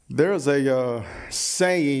There's a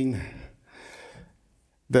saying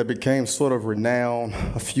that became sort of renowned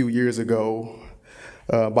a few years ago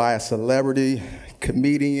by a celebrity,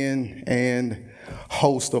 comedian, and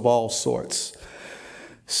host of all sorts,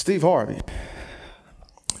 Steve Harvey.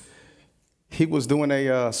 He was doing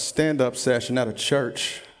a stand-up session at a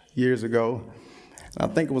church years ago. I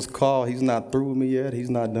think it was called "He's Not Through With Me Yet, He's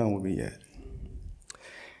Not Done With Me Yet."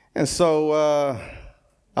 And so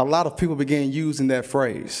a lot of people began using that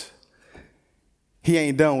phrase. He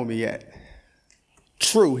ain't done with me yet.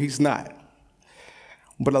 True, he's not.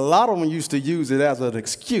 But a lot of them used to use it as an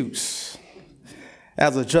excuse,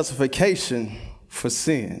 as a justification for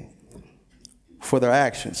sin, for their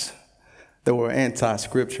actions that were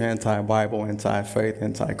anti-scripture, anti-Bible, anti-faith,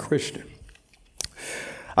 anti-Christian.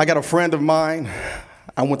 I got a friend of mine.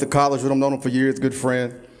 I went to college with him, known him for years, good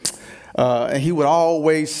friend. And he would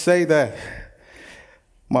always say that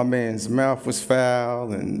my man's mouth was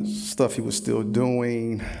foul and stuff he was still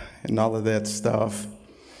doing and all of that stuff.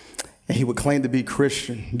 And he would claim to be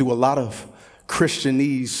Christian, do a lot of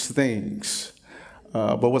Christianese things,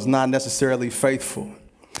 but was not necessarily faithful.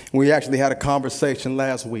 We actually had a conversation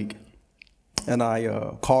last week, and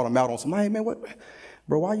I called him out on something. Hey, man,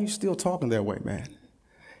 bro, why are you still talking that way, man?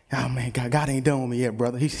 Oh, man, God ain't done with me yet,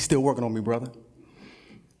 brother. He's still working on me, brother.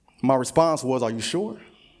 My response was, are you sure?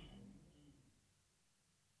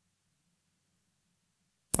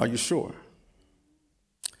 Are you sure?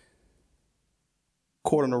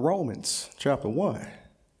 According to Romans chapter 1,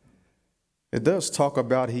 it does talk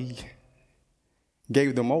about he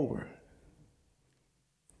gave them over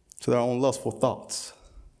to their own lustful thoughts,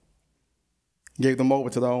 gave them over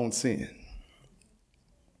to their own sin,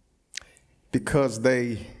 because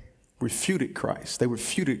they refuted Christ. They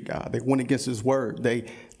refuted God. They went against his word. They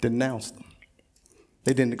denounced him.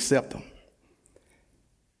 They didn't accept him.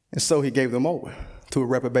 And so he gave them over to a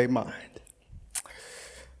reprobate mind.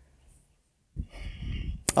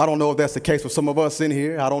 I don't know if that's the case for some of us in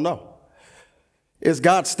here. I don't know. Is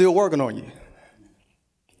God still working on you?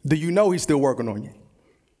 Do you know he's still working on you?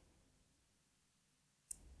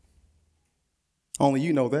 Only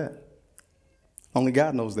you know that. Only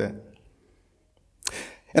God knows that.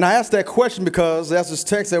 And I ask that question because that's this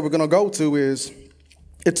text that we're going to go to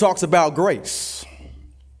it talks about grace.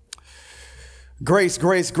 Grace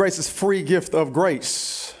is free gift of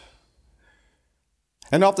grace.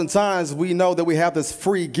 And oftentimes we know that we have this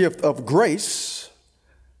free gift of grace,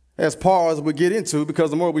 as Paul as we get into, because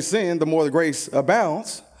the more we sin, the more the grace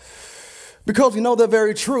abounds. Because we know the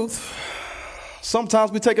very truth,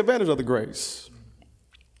 sometimes we take advantage of the grace.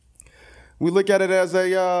 We look at it as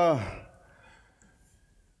a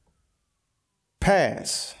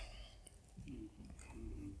pass.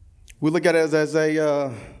 We look at it as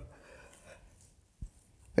a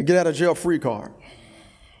get out of jail free card.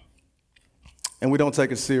 And we don't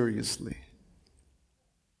take it seriously.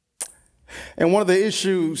 And one of the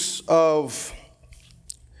issues of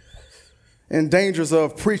and dangers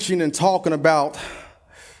of preaching and talking about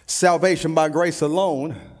salvation by grace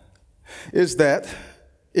alone is that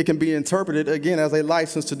it can be interpreted, again, as a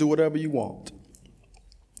license to do whatever you want.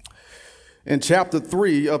 In chapter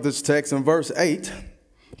 3 of this text, in verse 8,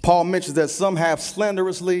 Paul mentions that some have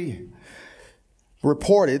slanderously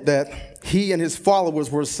reported that he and his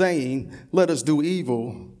followers were saying, let us do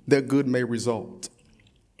evil that good may result.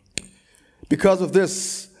 Because of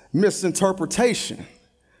this misinterpretation,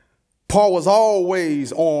 Paul was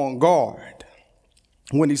always on guard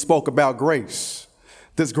when he spoke about grace,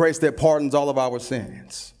 this grace that pardons all of our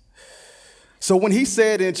sins. So when he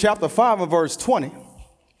said in chapter 5 and verse 20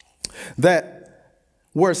 that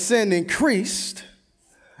where sin increased,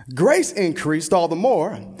 grace increased all the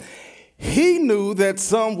more, he knew that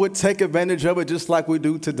some would take advantage of it just like we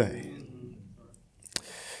do today.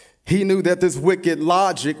 He knew that this wicked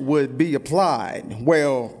logic would be applied.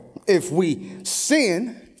 Well, if we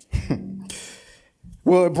sin,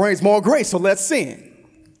 well, it brings more grace, so let's sin.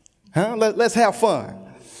 Let's have fun.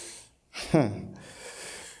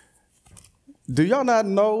 Do y'all not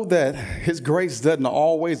know that his grace doesn't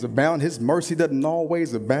always abound? His mercy doesn't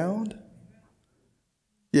always abound?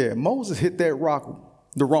 Yeah, Moses hit that rock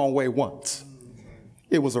the wrong way once.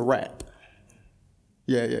 It was a wrap.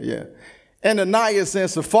 Yeah. And Ananias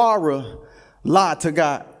and Sapphira lied to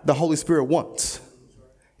God, the Holy Spirit, once.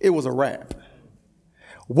 It was a wrap.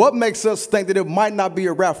 What makes us think that it might not be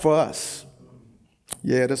a wrap for us?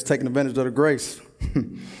 Yeah, that's taking advantage of the grace.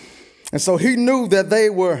 And so he knew that they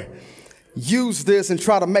were use this and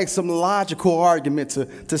try to make some logical argument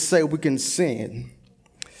to say we can sin.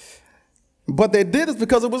 But they did it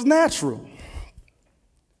because it was natural.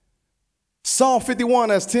 Psalm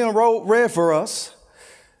 51, as Tim read for us,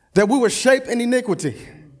 that we were shaped in iniquity,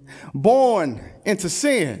 born into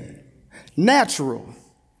sin, natural.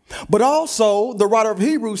 But also, the writer of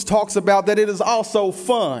Hebrews talks about that it is also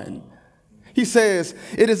fun. He says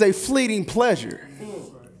it is a fleeting pleasure.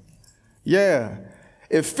 Yeah,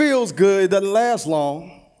 it feels good, it doesn't last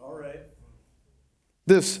long. All right.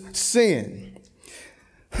 This sin.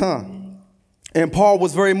 And Paul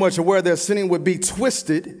was very much aware that sinning would be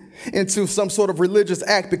twisted into some sort of religious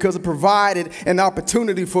act because it provided an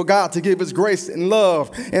opportunity for God to give his grace and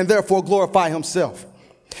love and therefore glorify himself.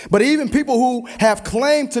 But even people who have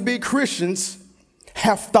claimed to be Christians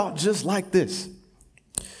have thought just like this.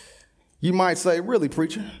 You might say, really,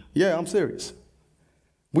 preacher? Yeah, I'm serious.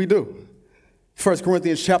 We do. 1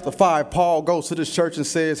 Corinthians chapter 5, Paul goes to this church and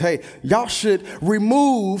says, hey, y'all should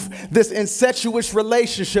remove this incestuous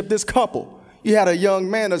relationship, this couple. You had a young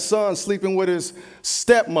man, a son, sleeping with his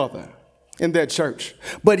stepmother in that church.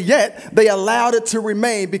 But yet they allowed it to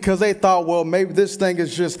remain because they thought, well, maybe this thing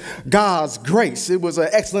is just God's grace. It was an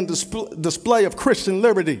excellent display of Christian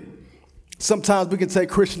liberty. Sometimes we can take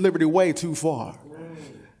Christian liberty way too far.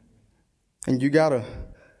 And you got to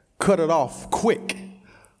cut it off quick.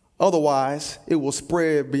 Otherwise, it will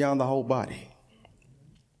spread beyond the whole body.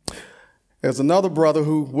 There's another brother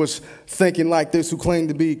who was thinking like this, who claimed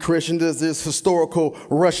to be Christian. There's this historical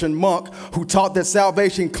Russian monk who taught that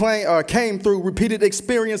salvation came through repeated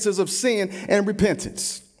experiences of sin and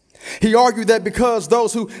repentance. He argued that because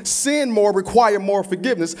those who sin more require more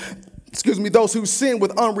forgiveness, those who sin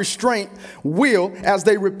with unrestraint will, as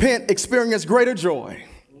they repent, experience greater joy.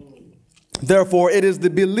 Therefore, it is the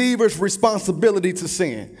believer's responsibility to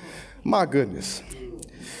sin. My goodness.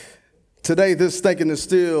 Today, this thinking is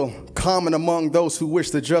still common among those who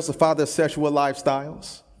wish to justify their sexual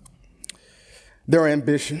lifestyles, their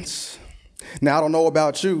ambitions. Now, I don't know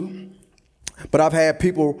about you, but I've had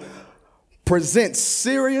people present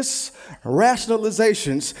serious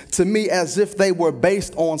rationalizations to me as if they were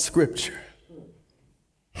based on Scripture.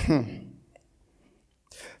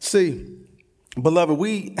 See, beloved,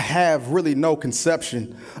 we have really no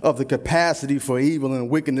conception of the capacity for evil and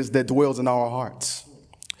wickedness that dwells in our hearts.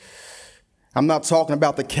 I'm not talking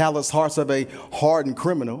about the callous hearts of a hardened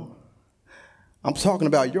criminal. I'm talking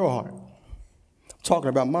about your heart. I'm talking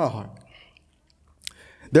about my heart.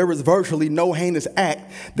 There is virtually no heinous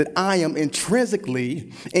act that I am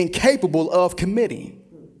intrinsically incapable of committing.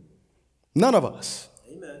 None of us.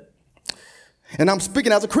 Amen. And I'm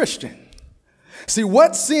speaking as a Christian. See,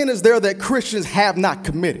 what sin is there that Christians have not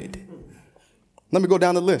committed? Let me go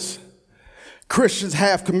down the list. Christians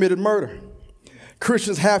have committed murder.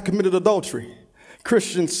 Christians have committed adultery.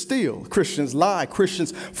 Christians steal. Christians lie.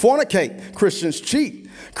 Christians fornicate. Christians cheat.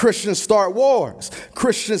 Christians start wars.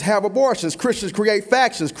 Christians have abortions. Christians create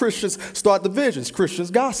factions. Christians start divisions.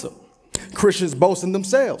 Christians gossip. Christians boast in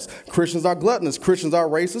themselves. Christians are gluttonous. Christians are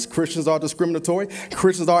racist. Christians are discriminatory.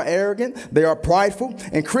 Christians are arrogant. They are prideful.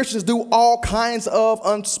 And Christians do all kinds of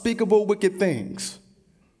unspeakable wicked things.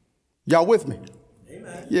 Y'all with me?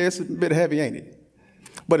 Amen. Yeah, it's a bit heavy, ain't it?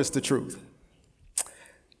 But it's the truth.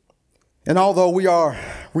 And although we are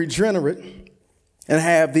regenerate and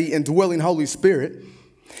have the indwelling Holy Spirit,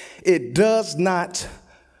 it does not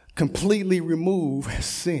completely remove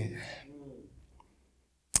sin.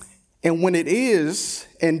 And when it is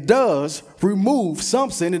and does remove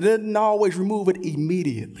some sin, it doesn't always remove it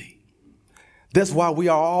immediately. That's why we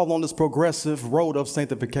are all on this progressive road of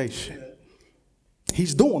sanctification.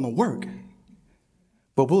 He's doing the work,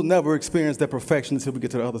 but we'll never experience that perfection until we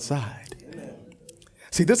get to the other side.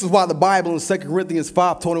 See, this is why the Bible in 2 Corinthians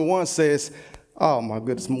 5:21 says, oh my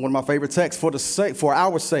goodness, one of my favorite texts, for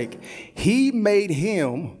our sake, he made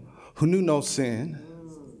him who knew no sin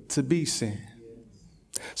to be sin,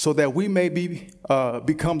 so that we may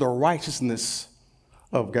become the righteousness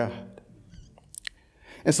of God.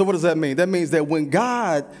 And so what does that mean? That means that when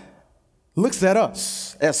God looks at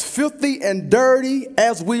us, as filthy and dirty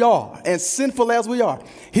as we are, and sinful as we are,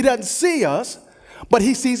 he doesn't see us, but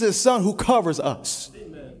he sees his son who covers us.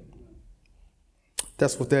 Amen.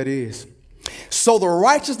 That's what that is. So the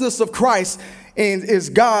righteousness of Christ is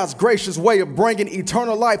God's gracious way of bringing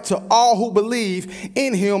eternal life to all who believe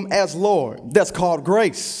in him as Lord. That's called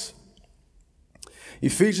grace.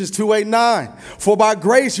 Ephesians 2:8-9. For by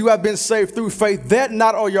grace you have been saved through faith, that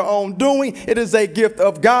not of your own doing. It is a gift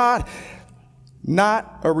of God,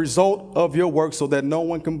 not a result of your work, so that no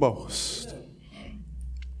one can boast.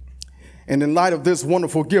 And in light of this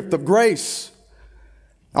wonderful gift of grace,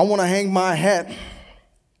 I want to hang my hat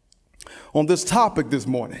on this topic this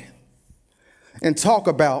morning and talk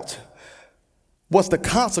about what's the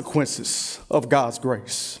consequences of God's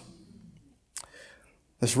grace.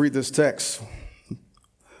 Let's read this text.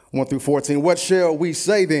 1 through 14. What shall we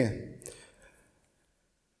say then?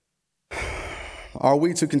 Are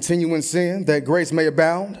we to continue in sin that grace may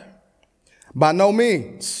abound? By no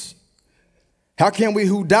means. How can we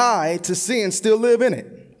who died to sin still live in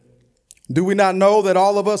it? Do we not know that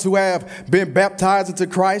all of us who have been baptized into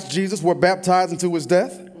Christ Jesus were baptized into his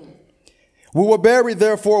death? We were buried,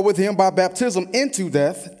 therefore, with him by baptism into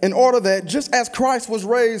death, in order that, just as Christ was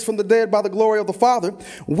raised from the dead by the glory of the Father,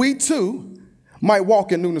 we too might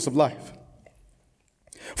walk in newness of life.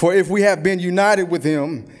 For if we have been united with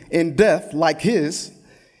him in death like his,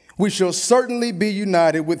 we shall certainly be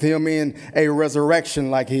united with him in a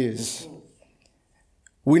resurrection like his.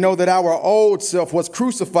 We know that our old self was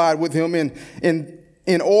crucified with him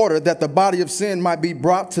in order that the body of sin might be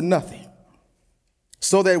brought to nothing,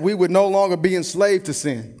 so that we would no longer be enslaved to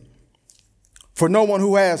sin. For no one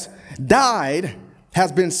who has died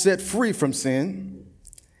has been set free from sin.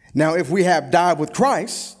 Now, if we have died with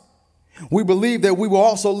Christ, we believe that we will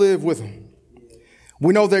also live with him.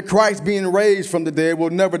 We know that Christ, being raised from the dead, will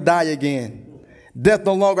never die again. Death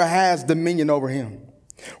no longer has dominion over him.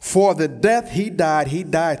 For the death he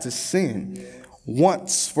died to sin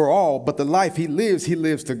once for all, but the life he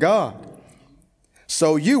lives to God.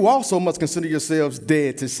 So you also must consider yourselves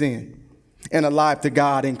dead to sin and alive to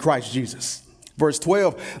God in Christ Jesus. Verse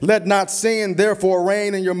 12, let not sin therefore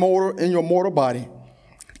reign in your mortal body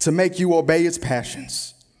to make you obey its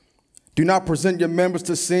passions. Do not present your members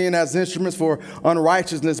to sin as instruments for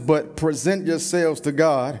unrighteousness, but present yourselves to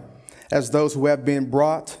God as those who have been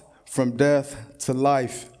brought from death to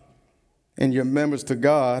life, and your members to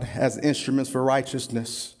God as instruments for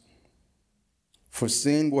righteousness. For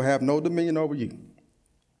sin will have no dominion over you,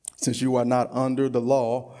 since you are not under the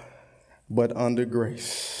law, but under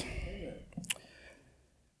grace.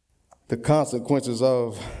 The consequences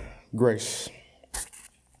of grace.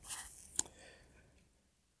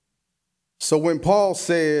 So when Paul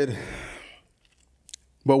said,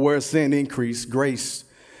 but where sin increased, grace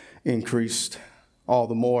increased all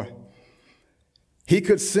the more, he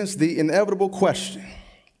could sense the inevitable question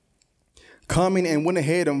coming and went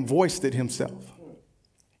ahead and voiced it himself.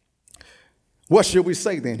 What should we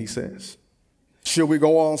say then, he says? Should we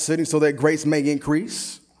go on sinning so that grace may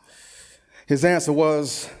increase? His answer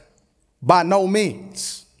was, by no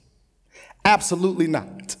means. Absolutely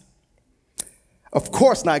not. Of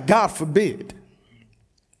course not. God forbid.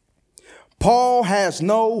 Paul has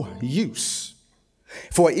no use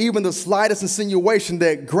for even the slightest insinuation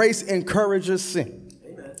that grace encourages sin.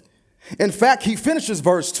 Amen. In fact, he finishes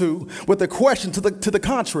verse 2 with a question to the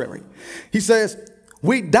contrary. He says,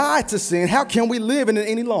 we died to sin. How can we live in it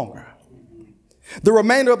any longer? The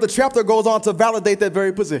remainder of the chapter goes on to validate that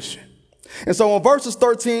very position. And so in verses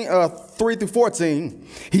 3 through 14,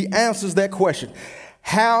 he answers that question.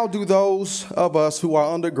 How do those of us who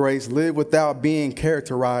are under grace live without being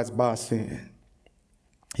characterized by sin?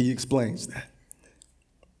 He explains that.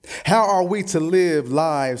 How are we to live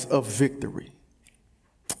lives of victory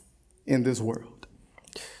in this world?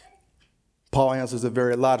 Paul answers it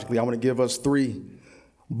very logically. I want to give us 3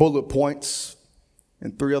 bullet points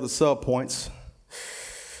and 3 other subpoints.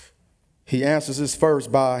 He answers this first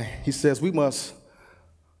he says, we must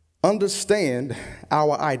understand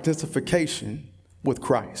our identification with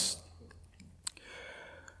Christ.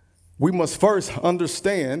 We must first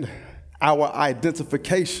understand our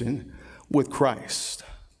identification with Christ.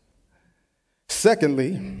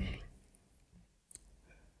 Secondly,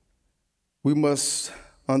 we must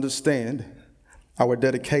understand our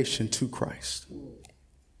dedication to Christ.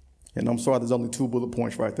 And I'm sorry, there's only 2 bullet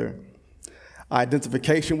points right there.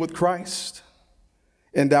 Identification with Christ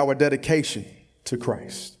and our dedication to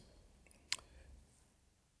Christ.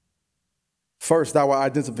 First, our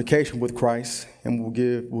identification with Christ, and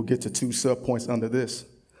we'll get to 2 subpoints under this.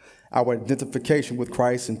 Our identification with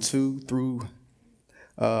Christ in 2 through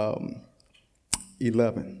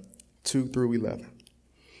 11. 2 through 11.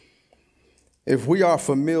 If we are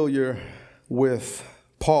familiar with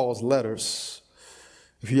Paul's letters,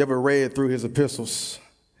 if you ever read through his epistles,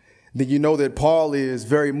 then you know that Paul is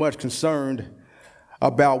very much concerned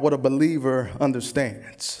about what a believer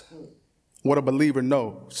understands, what a believer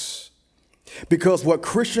knows. Because what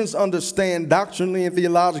Christians understand doctrinally and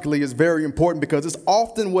theologically is very important, because it's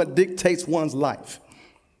often what dictates one's life.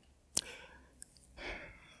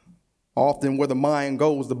 Often where the mind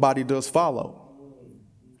goes, the body does follow.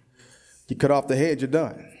 You cut off the head, you're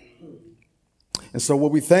done. And so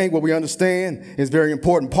what we think, what we understand is very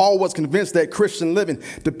important. Paul was convinced that Christian living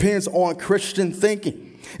depends on Christian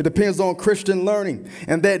thinking. It depends on Christian learning,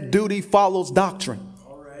 and that duty follows doctrine.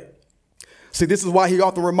 All right. See, this is why he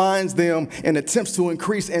often reminds them and attempts to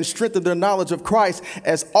increase and strengthen their knowledge of Christ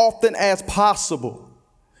as often as possible.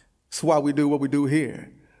 That's why we do what we do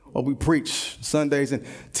here. Or we preach Sundays and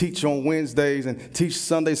teach on Wednesdays and teach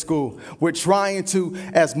Sunday school. We're trying to,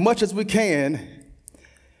 as much as we can,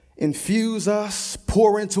 infuse us,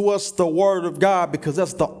 pour into us the word of God, because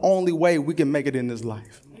that's the only way we can make it in this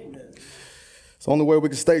life. Amen. It's the only way we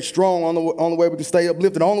can stay strong, only way we can stay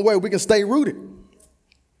uplifted, the only way we can stay rooted.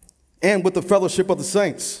 And with the fellowship of the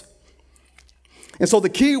saints. And so the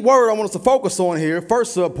key word I want us to focus on here,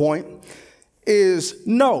 first point, is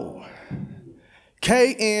know.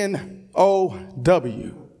 K-N-O-W.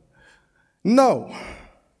 Know.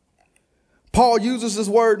 Paul uses this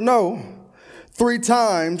word know 3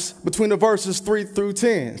 times between the verses 3 through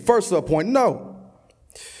 10. First point, know.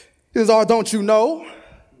 He says, oh, don't you know?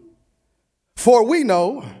 For we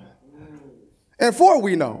know, and for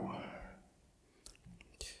we know.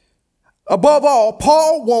 Above all,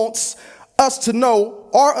 Paul wants us to know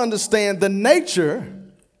or understand the nature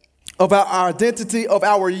of our identity, of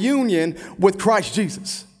our union with Christ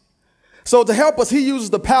Jesus. So to help us, he uses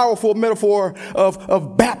the powerful metaphor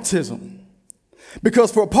of baptism.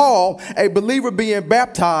 Because for Paul, a believer being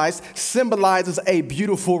baptized symbolizes a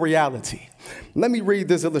beautiful reality. Let me read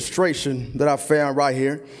this illustration that I found right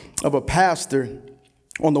here of a pastor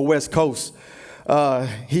on the West Coast.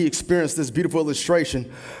 He experienced this beautiful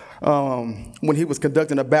illustration when he was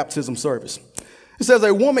conducting a baptism service. It says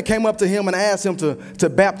a woman came up to him and asked him to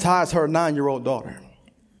baptize her 9-year-old daughter.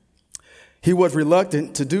 He was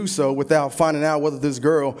reluctant to do so without finding out whether this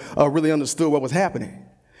girl really understood what was happening.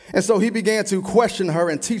 And so he began to question her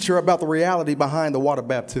and teach her about the reality behind the water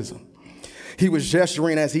baptism. He was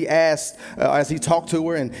gesturing as he talked to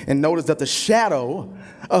her and noticed that the shadow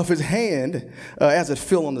of his hand as it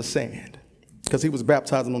fell on the sand, because he was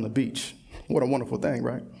baptizing on the beach. What a wonderful thing,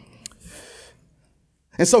 right?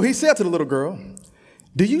 And so he said to the little girl,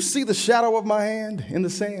 do you see the shadow of my hand in the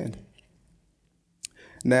sand?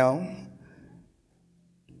 Now,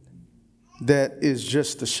 that is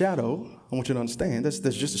just a shadow. I want you to understand, that's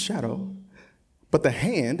just a shadow. But the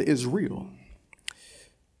hand is real.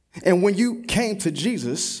 And when you came to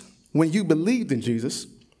Jesus, when you believed in Jesus,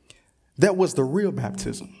 that was the real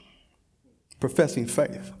baptism, professing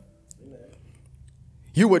faith.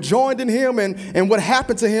 You were joined in him, and what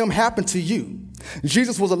happened to him happened to you.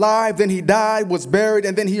 Jesus was alive, then he died, was buried,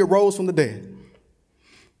 and then he arose from the dead.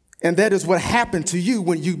 And that is what happened to you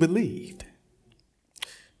when you believed.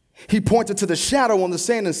 He pointed to the shadow on the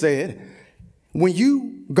sand and said, when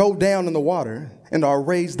you go down in the water and are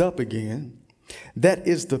raised up again, that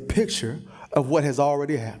is the picture of what has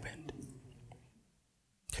already happened.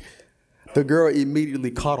 The girl immediately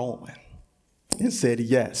caught on and said,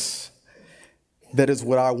 yes, that is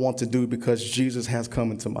what I want to do because Jesus has come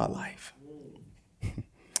into my life.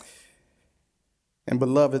 And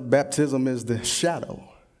beloved, baptism is the shadow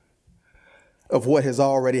of what has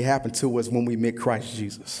already happened to us when we met Christ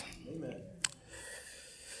Jesus. Amen.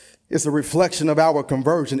 It's a reflection of our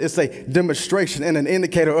conversion. It's a demonstration and an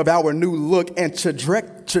indicator of our new look and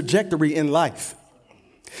trajectory in life.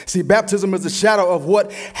 See, baptism is a shadow of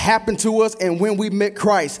what happened to us and when we met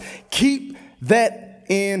Christ. Keep that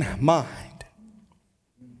in mind.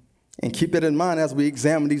 And keep that in mind as we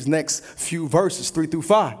examine these next few verses, 3 through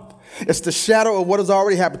 5. It's the shadow of what has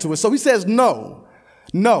already happened to us. So he says, no.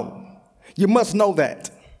 You must know that.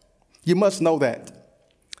 You must know that.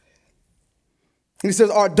 And he says,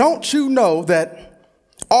 or don't you know that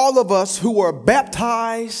all of us who were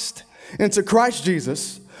baptized into Christ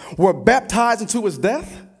Jesus were baptized into his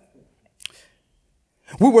death?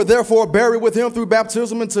 We were therefore buried with him through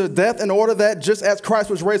baptism into death, in order that just as Christ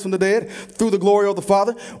was raised from the dead through the glory of the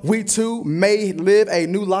Father, we too may live a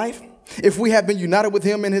new life. If we have been united with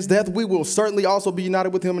him in his death, we will certainly also be united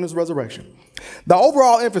with him in his resurrection. The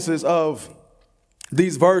overall emphasis of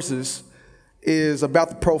these verses is about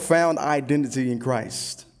the profound identity in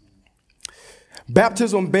Christ.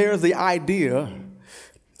 Baptism bears the idea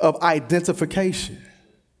of identification,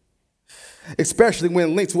 especially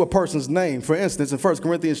when linked to a person's name. For instance, in 1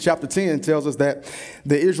 Corinthians chapter 10 tells us that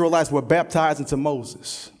the Israelites were baptized into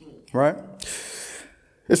Moses, right?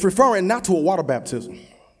 It's referring not to a water baptism,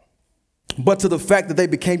 but to the fact that they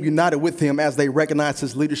became united with him as they recognized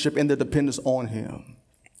his leadership and their dependence on him.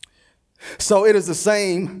 So it is the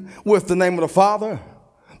same with the name of the Father,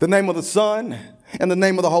 the name of the Son, and the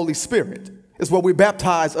name of the Holy Spirit. It's what we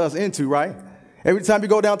baptize us into, right? Every time you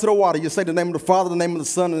go down to the water, you say the name of the Father, the name of the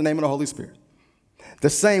Son, and the name of the Holy Spirit. The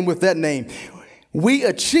same with that name. We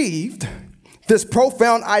achieved this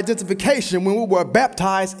profound identification when we were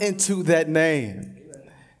baptized into that name.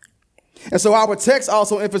 And so our text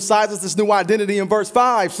also emphasizes this new identity in verse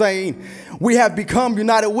 5, saying, we have become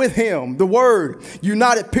united with him. The word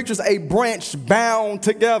united pictures a branch bound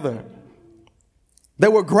together. They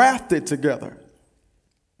were grafted together.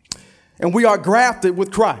 And we are grafted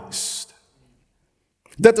with Christ.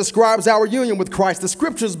 That describes our union with Christ. The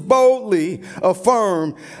scriptures boldly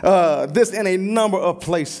affirm this in a number of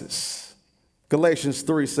places. Galatians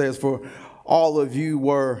 3 says, for all of you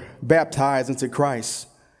were baptized into Christ.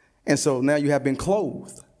 And so now you have been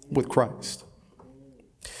clothed with Christ.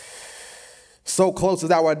 So close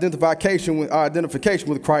is our identification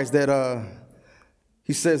with Christ that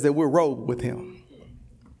he says that we're robed with him.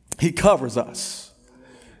 He covers us.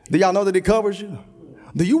 Do y'all know that he covers you?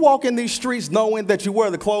 Do you walk in these streets knowing that you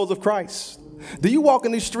wear the clothes of Christ? Do you walk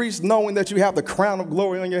in these streets knowing that you have the crown of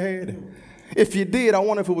glory on your head? If you did, I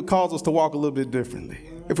wonder if it would cause us to walk a little bit differently.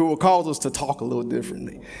 If it would cause us to talk a little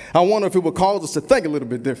differently. I wonder if it would cause us to think a little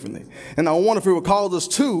bit differently. And I wonder if it would cause us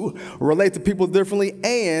to relate to people differently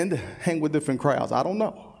and hang with different crowds. I don't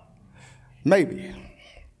know. Maybe.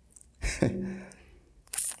 And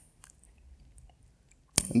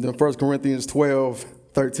then 1 Corinthians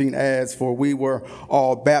 12:13 adds, for we were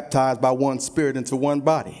all baptized by one Spirit into one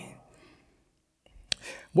body.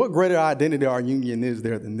 What greater identity or union is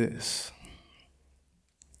there than this?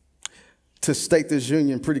 To state this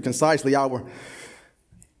union pretty concisely, our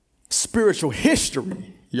spiritual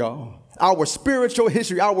history, y'all, our spiritual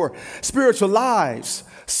history, our spiritual lives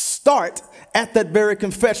start at that very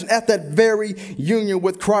confession, at that very union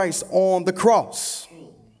with Christ on the cross.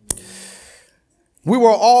 We were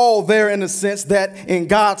all there in the sense that in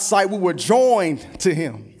God's sight we were joined to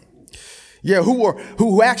him. Yeah,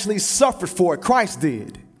 who actually suffered for it. Christ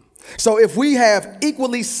did. So if we have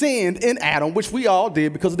equally sinned in Adam, which we all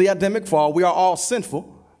did because of the Adamic fall, we are all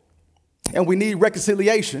sinful and we need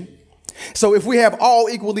reconciliation. So if we have all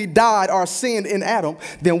equally died or sinned in Adam,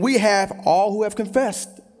 then we have all who have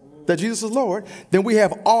confessed that Jesus is Lord, then we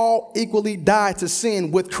have all equally died to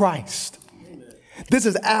sin with Christ. Amen. This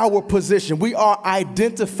is our position. We are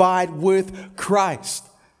identified with Christ.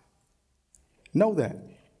 Know that.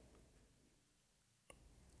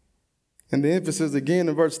 And the emphasis again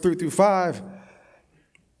in verse 3 through 5,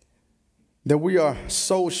 that we are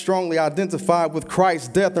so strongly identified with Christ's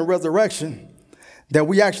death and resurrection that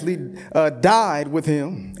we actually died with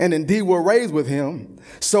him and indeed were raised with him.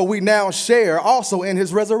 So we now share also in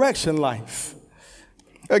his resurrection life.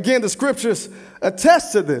 Again, the scriptures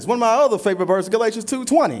attest to this. One of my other favorite verses, Galatians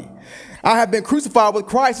 2:20. I have been crucified with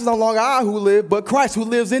Christ. It's no longer I who live, but Christ who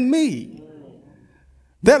lives in me.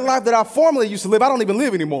 That life that I formerly used to live, I don't even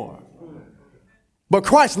live anymore. But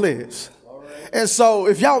Christ lives. And so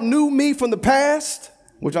if y'all knew me from the past,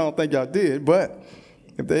 which I don't think y'all did, but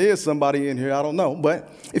if there is somebody in here, I don't know. But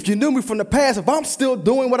if you knew me from the past, if I'm still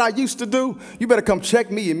doing what I used to do, you better come check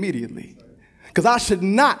me immediately. Because I should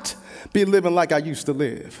not be living like I used to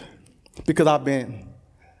live. Because I've been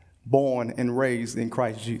born and raised in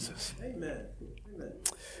Christ Jesus. Amen. Amen.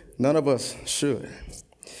 None of us should.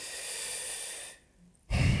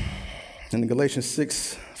 And Galatians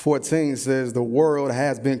 6:14 says, the world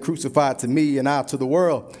has been crucified to me and I to the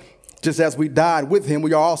world. Just as we died with him,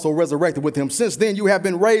 we are also resurrected with him. Since then, you have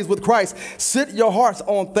been raised with Christ. Set your hearts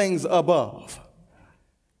on things above.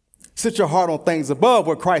 Set your heart on things above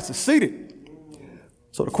where Christ is seated.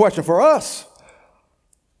 So the question for us,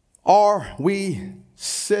 are we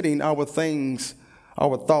setting our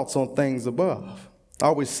thoughts on things above?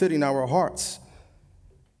 Are we setting our hearts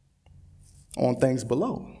on things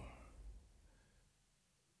below?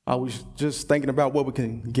 Are we just thinking about what we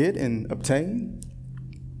can get and obtain?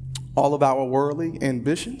 All of our worldly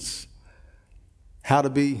ambitions? How to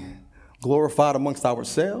be glorified amongst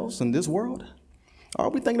ourselves in this world? Or are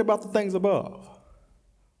we thinking about the things above?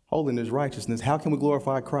 Holiness, righteousness. How can we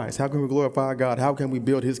glorify Christ? How can we glorify God? How can we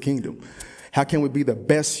build his kingdom? How can we be the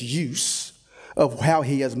best use of how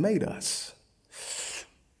he has made us?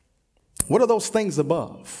 What are those things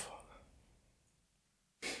above?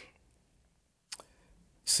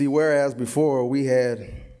 See, whereas before we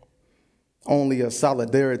had only a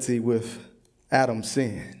solidarity with Adam's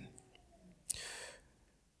sin,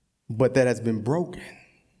 but that has been broken.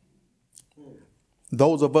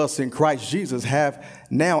 Those of us in Christ Jesus have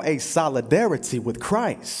now a solidarity with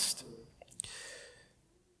Christ,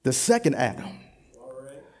 the second Adam,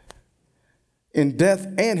 in death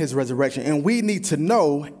and his resurrection. And we need to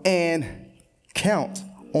know and count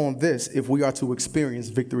on this if we are to experience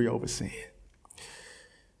victory over sin.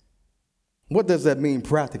 What does that mean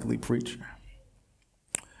practically, preacher?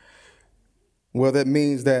 Well, that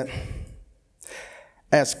means that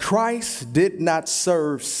as Christ did not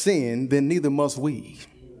serve sin, then neither must we.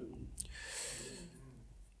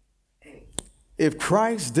 if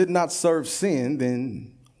Christ did not serve sin,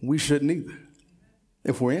 then we shouldn't either,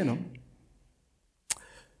 if we're in him.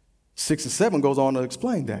 6 and 7 goes on to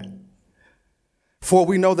explain that. For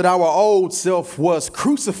we know that our old self was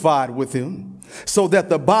crucified with him, so that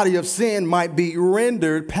the body of sin might be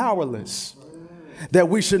rendered powerless, that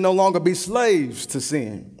we should no longer be slaves to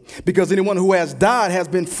sin. Because anyone who has died has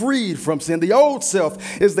been freed from sin. The old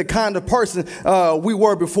self is the kind of person we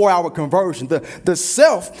were before our conversion. The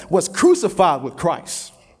self was crucified with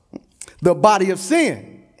Christ, the body of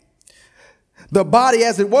sin. The body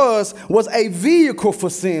as it was a vehicle for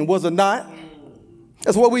sin, was it not?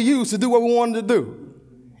 That's what we used to do what we wanted to do.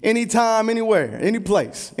 Anytime, anywhere, any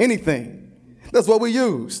place, anything. That's what we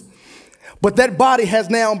used. But that body has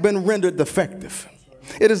now been rendered defective.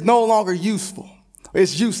 It is no longer useful.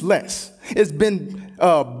 It's useless. It's been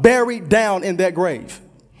buried down in that grave.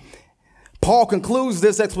 Paul concludes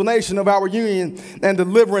this explanation of our union and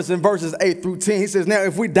deliverance in verses 8 through 10. He says, now,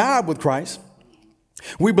 if we died with Christ,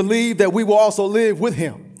 we believe that we will also live with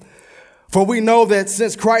him. For we know that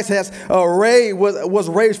since Christ was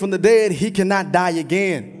raised from the dead, he cannot die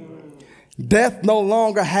again. Death no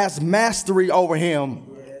longer has mastery over him.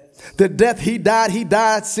 The death he died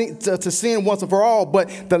to sin once and for all,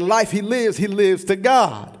 but the life he lives to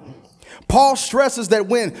God. Paul stresses that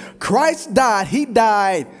when Christ died, he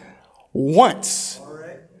died once.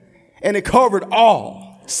 And it covered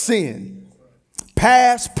all sin,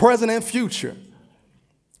 past, present, and future.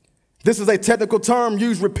 This is a technical term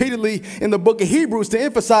used repeatedly in the book of Hebrews to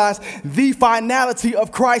emphasize the finality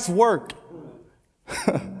of Christ's work.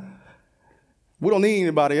 We don't need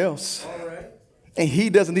anybody else. And he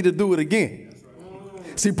doesn't need to do it again.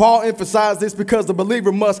 See, Paul emphasized this because the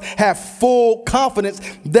believer must have full confidence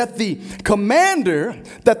that the commander,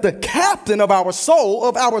 that the captain of our soul,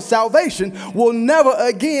 of our salvation, will never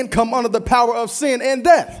again come under the power of sin and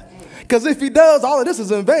death. Because if he does, all of this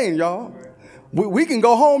is in vain, y'all. We can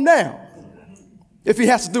go home now if he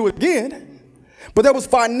has to do it again. But there was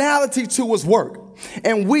finality to his work.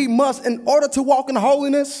 And we must, in order to walk in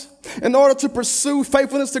holiness, in order to pursue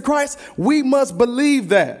faithfulness to Christ, we must believe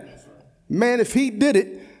that. Man, if he did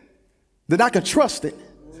it, then I can trust it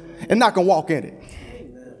and I can walk in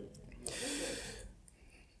it.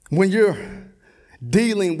 When you're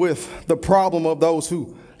dealing with the problem of those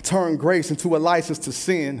who turn grace into a license to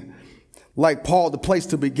sin, like Paul, the place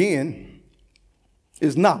to begin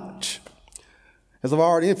is knowledge. As I've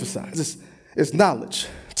already emphasized, it's knowledge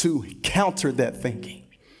to counter that thinking.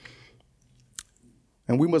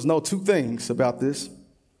 And we must know two things about this.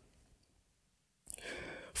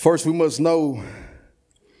 First, we must know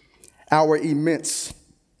our immense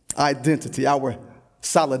identity, our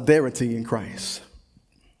solidarity in Christ.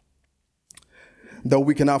 Though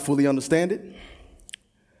we cannot fully understand it,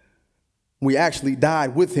 we actually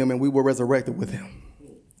died with him and we were resurrected with him.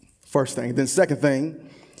 First thing. Then second thing,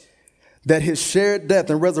 that his shared death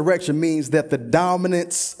and resurrection means that the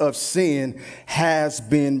dominance of sin has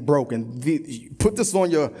been broken. Put this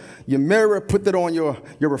on your mirror, put that on your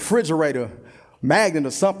refrigerator magnet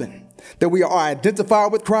or something. That we are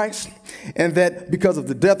identified with Christ, and that because of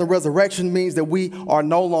the death and resurrection means that we are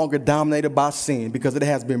no longer dominated by sin because it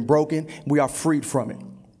has been broken. We are freed from it.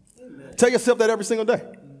 Amen. Tell yourself that every single day,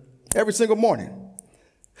 every single morning.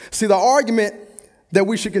 See, the argument that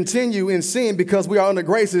we should continue in sin because we are under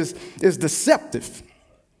grace is deceptive.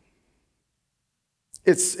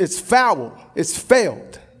 It's foul. It's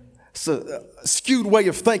failed. It's a skewed way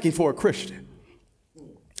of thinking for a Christian.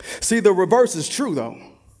 See, the reverse is true, though.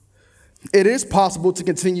 It is possible to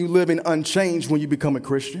continue living unchanged when you become a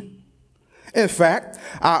Christian. In fact,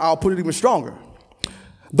 I'll put it even stronger.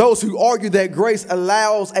 Those who argue that grace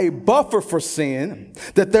allows a buffer for sin,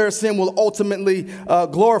 that their sin will ultimately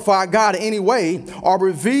glorify God anyway, are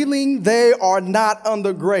revealing they are not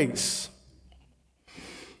under grace.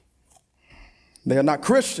 They are not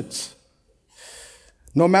Christians,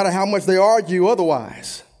 no matter how much they argue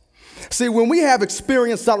otherwise. See, when we have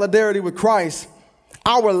experienced solidarity with Christ,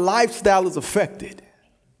 our lifestyle is affected,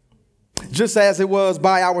 just as it was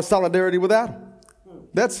by our solidarity with Adam.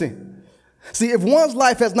 That's sin. See, if one's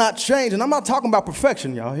life has not changed, and I'm not talking about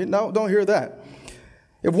perfection, y'all. No, don't hear that.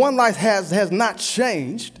 If one life has not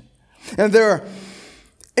changed, and their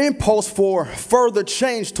impulse for further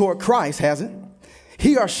change toward Christ hasn't,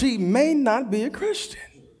 he or she may not be a Christian.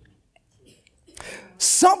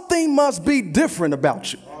 Something must be different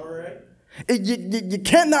about you. You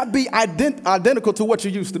cannot be identical to what you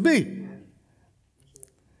used to be.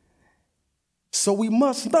 So we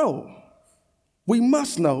must know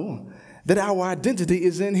that our identity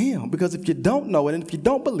is in him. Because if you don't know it and if you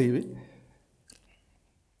don't believe it,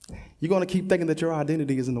 you're going to keep thinking that your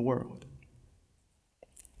identity is in the world.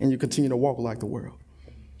 and you continue to walk like the world.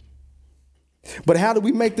 But how do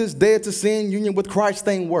we make this dead to sin union with Christ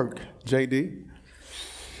thing work, JD?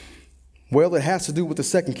 Well, it has to do with the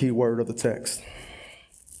second key word of the text.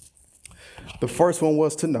 The first one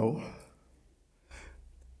was to know,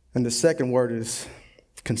 and the second word is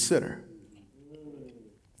consider.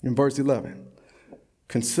 In verse 11,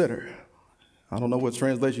 consider. I don't know what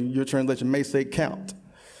translation, your translation may say count.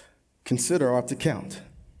 Consider or to count.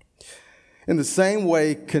 In the same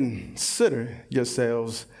way, consider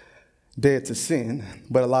yourselves dead to sin,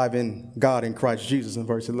 but alive in God in Christ Jesus in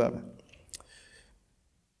verse 11.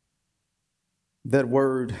 That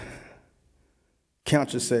word,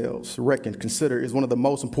 count yourselves, reckon, consider, is one of the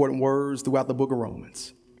most important words throughout the book of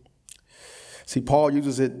Romans. See, Paul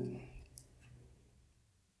uses it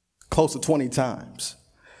close to 20 times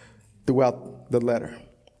throughout the letter.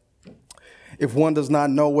 If one does not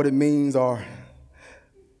know what it means or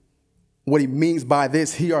what he means by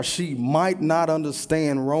this, he or she might not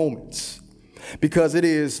understand Romans, because it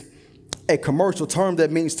is a commercial term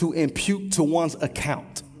that means to impute to one's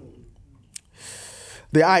account.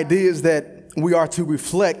 The idea is that we are to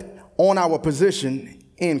reflect on our position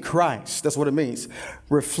in Christ. That's what it means.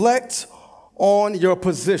 Reflect on your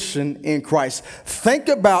position in Christ. Think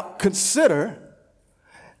about, consider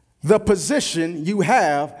the position you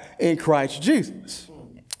have in Christ Jesus.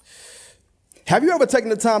 Have you ever taken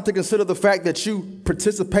the time to consider the fact that you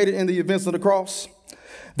participated in the events of the cross?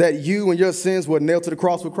 That you and your sins were nailed to the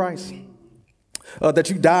cross with Christ? That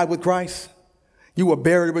you died with Christ? You were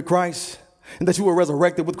buried with Christ? And that you were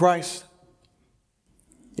resurrected with Christ?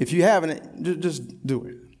 If you haven't, just do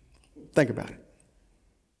it. Think about it.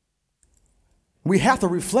 We have to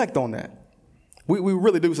reflect on that. We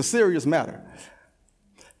really do. It's a serious matter.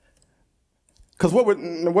 Because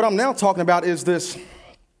what I'm now talking about is this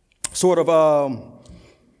sort of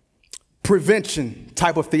prevention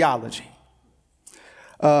type of theology.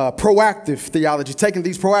 Proactive theology, taking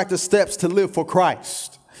these proactive steps to live for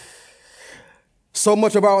Christ. So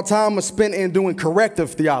much of our time is spent in doing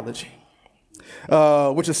corrective theology,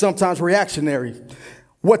 which is sometimes reactionary.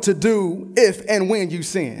 What to do if and when you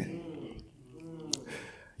sin.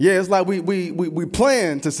 Yeah, it's like we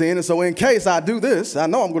plan to sin, and so in case I do this, I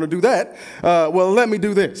know I'm going to do that. Well, let me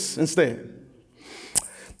do this instead.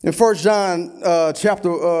 In 1 John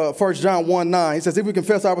 1:9, he says, if we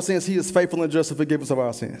confess our sins, he is faithful and just to forgive us of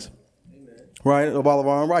our sins. Amen. Right? Of all of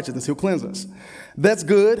our unrighteousness, he'll cleanse us. That's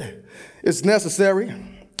good. It's necessary.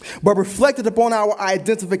 But reflected upon our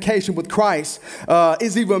identification with Christ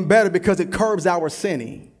is even better, because it curbs our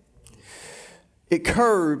sinning. It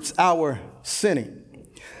curbs our sinning.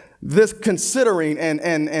 This considering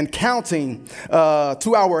and counting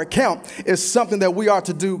to our account is something that we are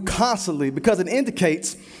to do constantly, because it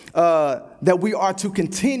indicates that we are to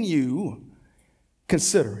continue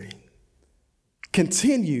considering,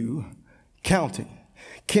 continue counting,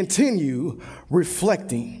 continue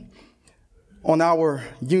reflecting on our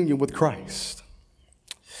union with Christ.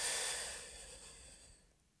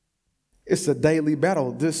 It's a daily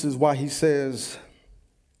battle. This is why he says,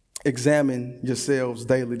 examine yourselves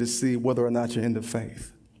daily to see whether or not you're in the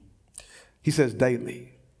faith. He says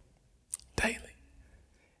daily. Daily.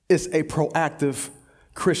 It's a proactive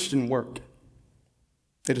Christian work.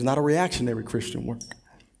 It is not a reactionary Christian work.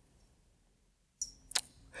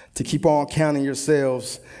 To keep on counting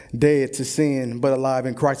yourselves dead to sin, but alive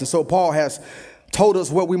in Christ. And so Paul has told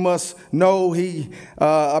us what we must know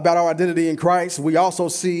about our identity in Christ. We also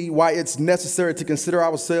see why it's necessary to consider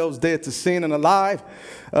ourselves dead to sin and alive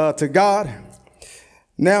to God.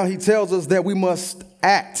 Now he tells us that we must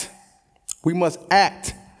act. We must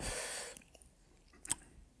act.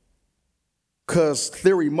 Because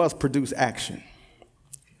theory must produce action.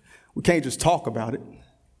 We can't just talk about it.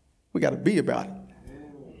 We got to be about it.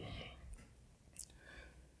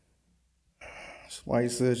 That's why he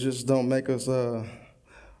says, just don't make us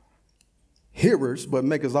hearers, but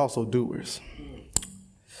make us also doers.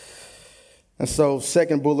 And so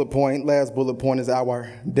second bullet point, last bullet point, is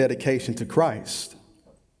our dedication to Christ.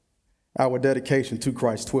 Our dedication to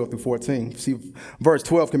Christ, 12 through 14. See, verse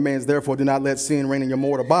 12 commands, therefore, do not let sin reign in your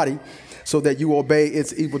mortal body, so that you obey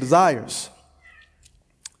its evil desires.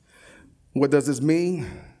 What does this mean?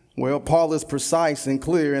 Well, Paul is precise and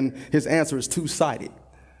clear, and his answer is two-sided.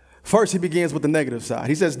 First, he begins with the negative side.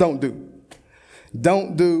 He says, don't do.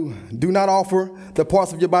 Don't do. Do not offer the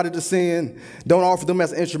parts of your body to sin. Don't offer them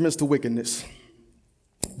as instruments to wickedness.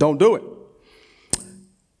 Don't do it.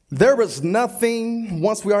 There is nothing,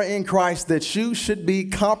 once we are in Christ, that you should be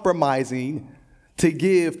compromising to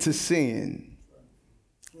give to sin.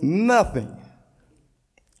 Nothing.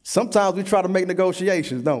 Sometimes we try to make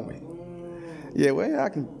negotiations, don't we? Yeah, well, I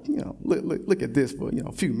can, look at this for,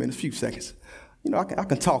 a few minutes, few seconds. I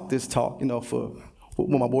can talk this talk, for with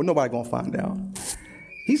my boy. Nobody gonna find out.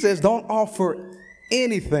 He says, don't offer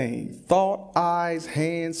anything, thought, eyes,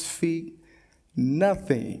 hands, feet,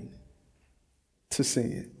 nothing to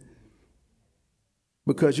sin.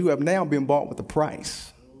 Because you have now been bought with a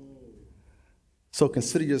price. So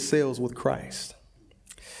consider yourselves with Christ.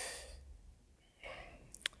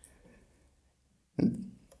 It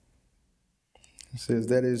says,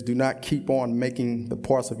 that is, do not keep on making the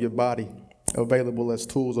parts of your body available as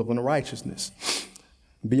tools of unrighteousness.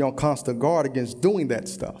 Be on constant guard against doing that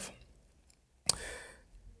stuff.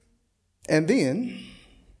 And then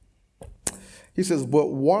he says, but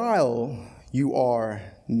while you are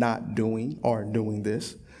not doing or doing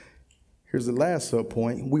this, here's the last sub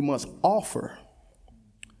point, we must offer.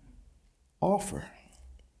 Offer.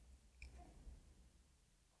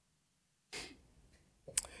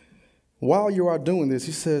 While you are doing this,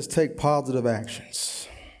 he says, take positive actions,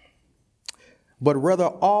 but rather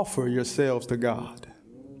offer yourselves to God.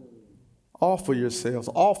 Offer yourselves.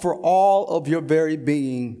 Offer all of your very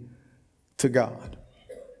being to God.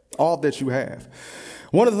 All that you have.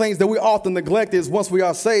 One of the things that we often neglect is once we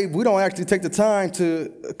are saved, we don't actually take the time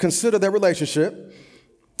to consider that relationship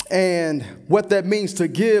and what that means to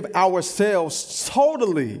give ourselves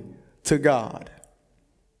totally to God.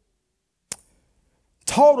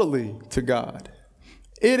 Totally to God.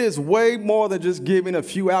 It is way more than just giving a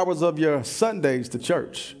few hours of your Sundays to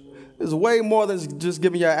church. It's way more than just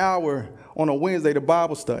giving you an hour on a Wednesday to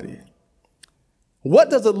Bible study. What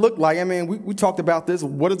does it look like? I mean, we talked about this.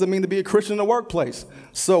 What does it mean to be a Christian in the workplace?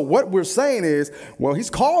 So what we're saying is, well, he's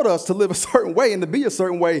called us to live a certain way and to be a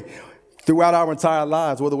certain way throughout our entire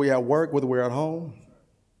lives, whether we're at work, whether we're at home,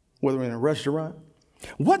 whether we're in a restaurant.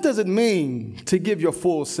 What does it mean to give your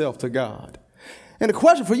full self to God? And the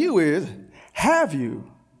question for you is, have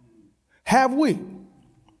we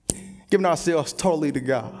given ourselves totally to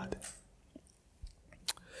God?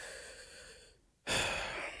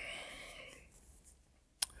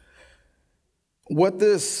 What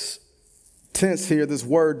this tense here, this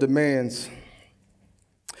word demands,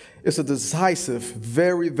 it's a decisive,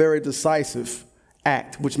 very, very decisive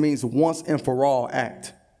act, which means once and for all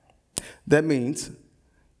act. That means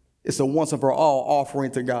it's a once and for all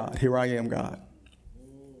offering to God. Here I am, God.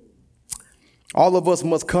 All of us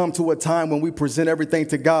must come to a time when we present everything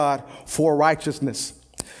to God for righteousness.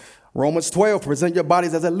 Romans 12, present your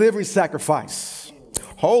bodies as a living sacrifice,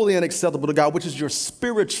 holy and acceptable to God, which is your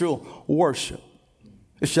spiritual worship.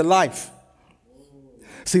 It's your life.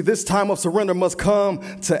 See, this time of surrender must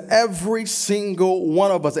come to every single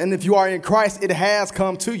one of us. And if you are in Christ, it has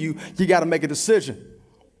come to you. You got to make a decision.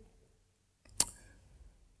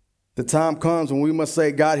 The time comes when we must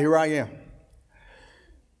say, God, here I am.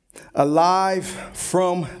 Alive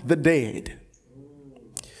from the dead.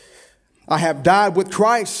 I have died with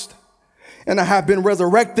Christ, and I have been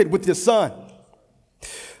resurrected with your Son.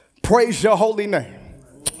 Praise your holy name.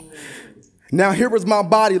 Now here is my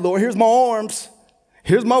body, Lord. Here's my arms.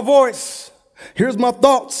 Here's my voice. Here's my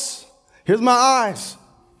thoughts. Here's my eyes.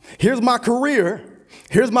 Here's my career.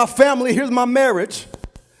 Here's my family. Here's my marriage.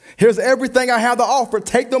 Here's everything I have to offer.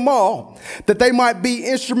 Take them all, that they might be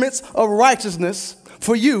instruments of righteousness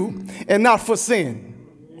for you and not for sin.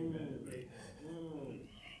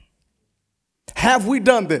 Have we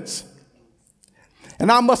done this?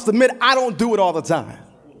 And I must admit, I don't do it all the time.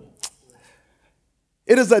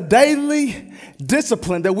 It is a daily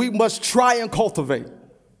discipline that we must try and cultivate.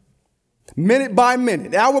 Minute by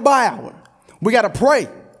minute, hour by hour. We got to pray.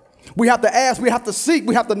 We have to ask. We have to seek.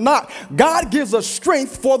 We have to knock. God gives us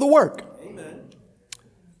strength for the work.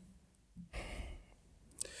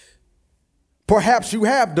 Perhaps you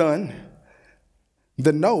have done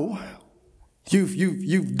the no.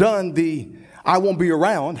 You've done the I won't be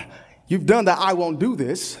around. You've done the I won't do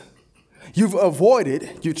this. You've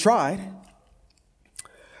avoided. You tried.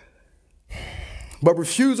 But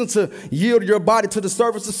refusing to yield your body to the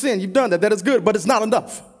service of sin. You've done that. That is good, but it's not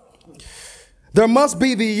enough. There must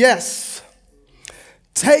be the yes.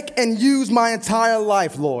 Take and use my entire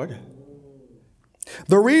life, Lord.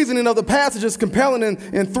 The reasoning of the passage is compelling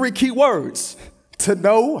in three key words: to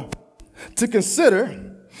know, to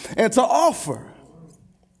consider, and to offer.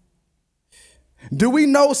 Do we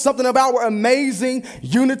know something about our amazing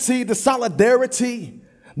unity, the solidarity,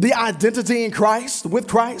 the identity in Christ, with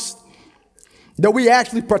Christ? That we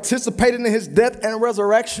actually participated in his death and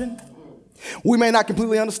resurrection? We may not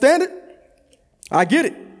completely understand it. I get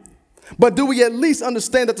it. But do we at least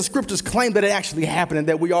understand that the scriptures claim that it actually happened and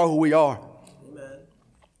that we are who we are?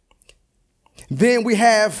 Then we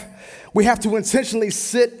have to intentionally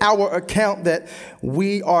sit our account that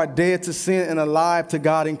we are dead to sin and alive to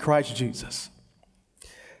God in Christ Jesus.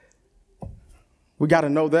 We got to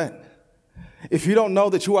know that. If you don't know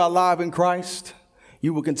that you are alive in Christ,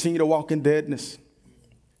 you will continue to walk in deadness.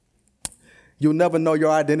 You'll never know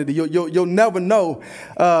your identity. You'll never know.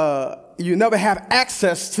 You never have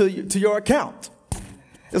access to your account.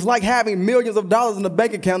 It's like having millions of dollars in a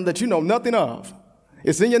bank account that you know nothing of.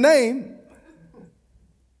 It's in your name.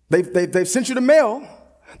 They've sent you the mail.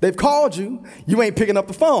 They've called you. You ain't picking up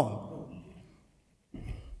the phone.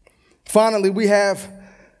 Finally, we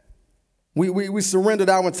surrendered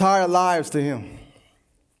our entire lives to him.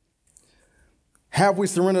 Have we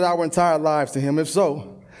surrendered our entire lives to him? If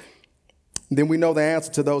so, then we know the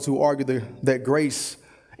answer to those who argue that grace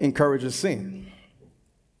encourages sin.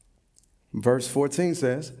 Verse 14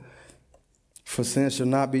 says, "For sin shall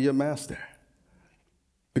not be your master,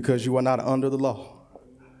 because you are not under the law,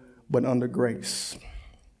 but under grace."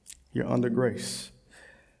 You're under grace.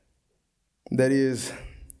 That is,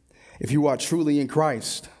 if you are truly in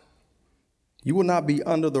Christ, you will not be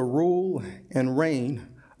under the rule and reign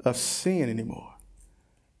of sin anymore,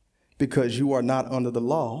 because you are not under the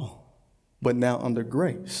law, but now under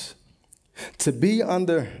grace. To be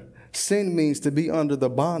under sin means to be under the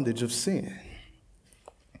bondage of sin.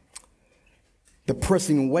 The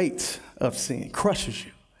pressing weight of sin crushes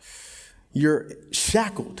you. You're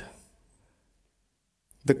shackled.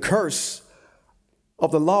 The curse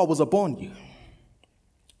of the law was upon you.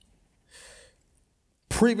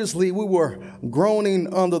 Previously, we were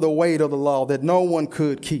groaning under the weight of the law that no one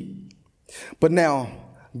could keep. But now,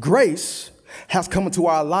 grace has come into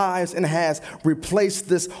our lives and has replaced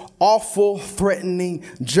this awful, threatening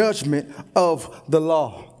judgment of the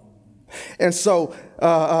law. And so,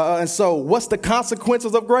 what's the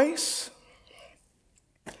consequences of grace?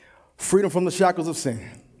 Freedom from the shackles of sin.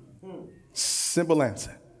 Simple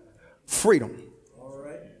answer. Freedom. All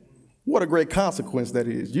right. What a great consequence that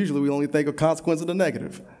is. Usually we only think of consequences of the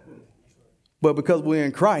negative. But because we're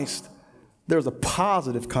in Christ, there's a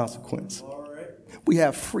positive consequence. All right. We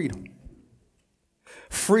have freedom.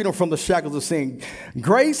 Freedom from the shackles of sin.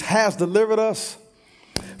 Grace has delivered us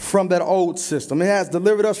from that old system. It has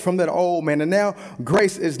delivered us from that old man. And now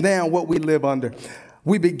grace is now what we live under.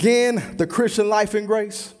 We begin the Christian life in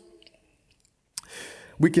grace.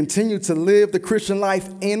 We continue to live the Christian life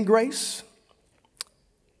in grace.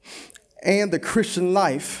 And the Christian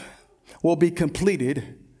life will be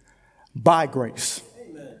completed by grace.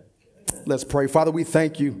 Amen. Let's pray. Father, we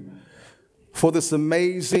thank you for this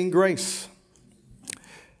amazing grace,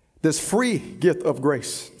 this free gift of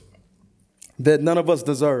grace that none of us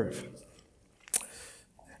deserve.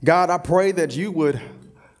 God, I pray that you would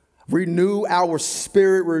renew our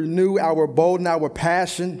spirit, renew our bold and our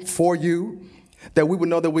passion for you, that we would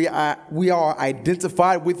know that we are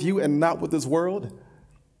identified with you and not with this world,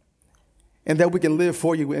 and that we can live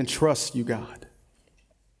for you and trust you, God.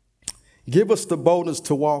 Give us the boldness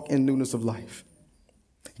to walk in newness of life.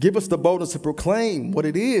 Give us the boldness to proclaim what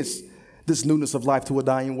it is, this newness of life, to a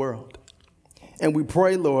dying world. And we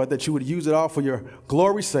pray, Lord, that you would use it all for your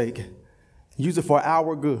glory's sake. Use it for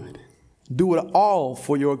our good. Do it all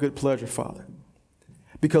for your good pleasure, Father.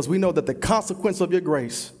 Because we know that the consequence of your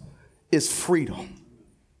grace is freedom.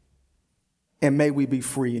 And may we be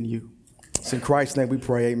free in you. It's in Christ's name we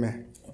pray, amen.